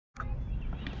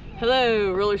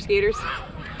Hello, roller skaters.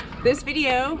 This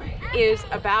video is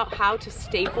about how to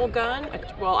staple gun.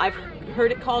 Well, I've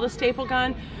heard it called a staple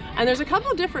gun, and there's a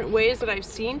couple different ways that I've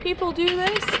seen people do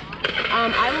this.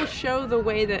 I will show the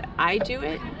way that I do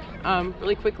it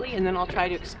really quickly, and then I'll try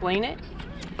to explain it.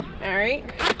 All right,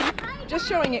 just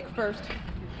showing it first.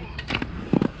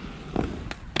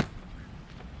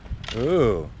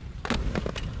 Ooh.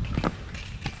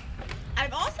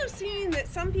 I've also seen that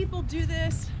some people do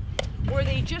this where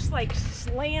they just like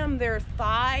slam their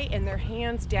thigh and their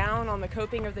hands down on the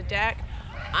coping of the deck.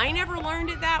 I never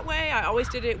learned it that way. I always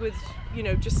did it with, you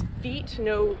know, just feet,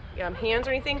 no hands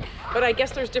or anything. But I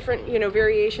guess there's different, you know,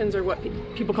 variations or what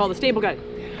people call the staple gun.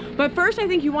 But first, I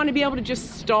think you want to be able to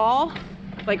just stall,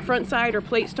 like front side or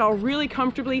plate stall really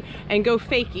comfortably and go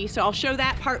fakie. So I'll show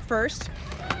that part first.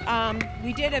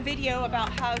 We did a video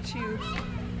about how to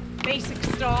basic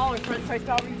stall or front side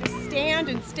stall where you just stand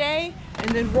and stay and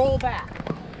then roll back.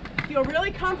 Feel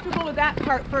really comfortable with that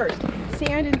part first.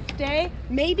 Stand and stay.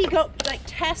 Maybe go like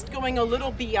test going a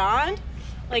little beyond,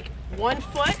 like 1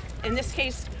 foot. In this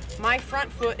case, my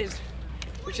front foot is,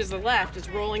 which is the left, is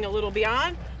rolling a little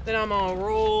beyond. Then I'm gonna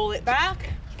roll it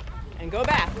back and go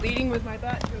back, leading with my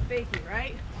butt to a fakie,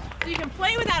 right? So you can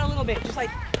play with that a little bit, just like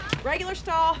regular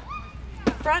stall,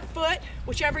 front foot,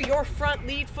 whichever your front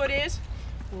lead foot is,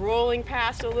 rolling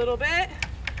past a little bit,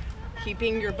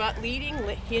 keeping your butt leading,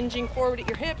 hinging forward at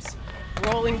your hips,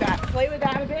 rolling back. Play with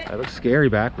that a bit. That looks scary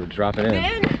backwards, dropping in.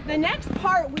 Then the next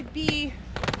part would be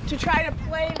to try to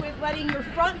play with letting your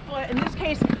front foot, in this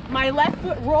case, my left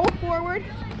foot roll forward,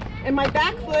 and my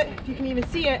back foot, if you can even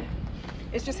see it,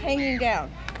 is just hanging down.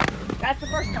 That's the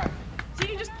first part. So you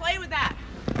can just play with that.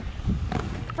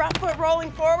 Front foot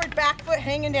rolling forward, back foot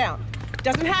hanging down.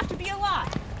 Doesn't have to be a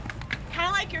lot. Kind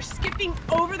of like you're skipping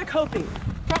over the coping.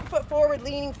 Front foot forward,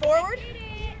 leaning forward.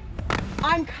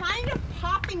 I'm kind of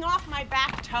popping off my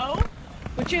back toe,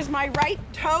 which is my right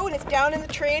toe, and it's down in the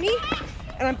tranny,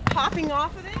 and I'm popping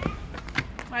off of it.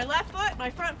 My left foot, my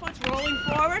front foot's rolling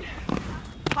forward,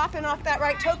 popping off that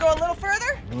right toe. Go a little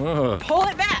further, pull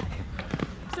it back.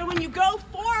 So when you go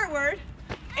forward,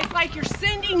 it's like you're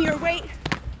sending your weight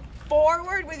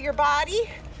forward with your body,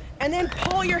 and then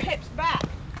pull your hips back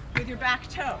with your back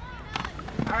toe.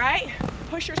 All right,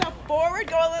 push yourself forward,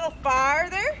 go a little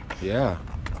farther. Yeah.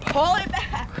 Pull it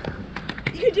back.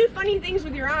 You can do funny things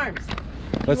with your arms.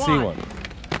 Let's see one.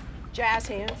 Jazz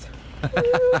hands.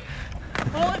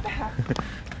 Pull it back.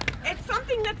 It's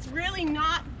something that's really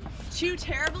not too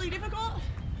terribly difficult.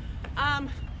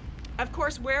 Of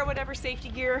course, wear whatever safety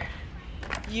gear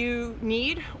you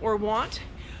need or want.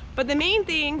 But the main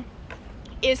thing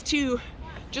is to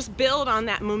just build on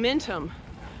that momentum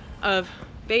of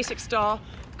basic stall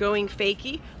going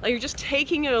fakie. Like you're just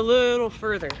taking it a little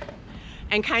further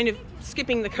and kind of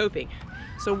skipping the coping.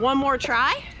 So one more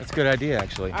try. That's a good idea,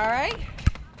 actually. All right.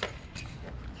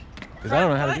 Because I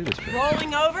don't know how to do this.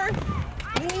 Rolling over,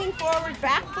 leaning forward,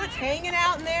 back foot's hanging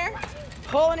out in there,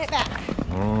 pulling it back.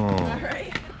 Oh. All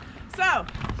right. So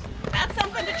that's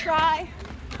something to try.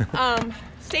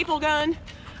 Staple gun.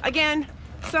 Again,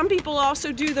 some people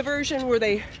also do the version where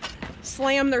they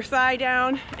slam their thigh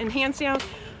down and hands down.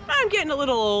 I'm getting a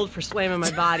little old for slamming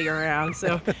my body around,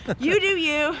 so you do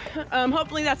you.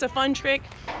 Hopefully that's a fun trick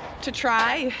to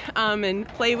try and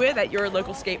play with at your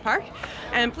local skate park.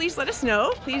 And please let us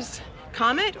know. Please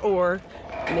comment or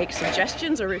make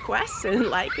suggestions or requests, and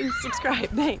like and subscribe.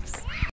 Thanks.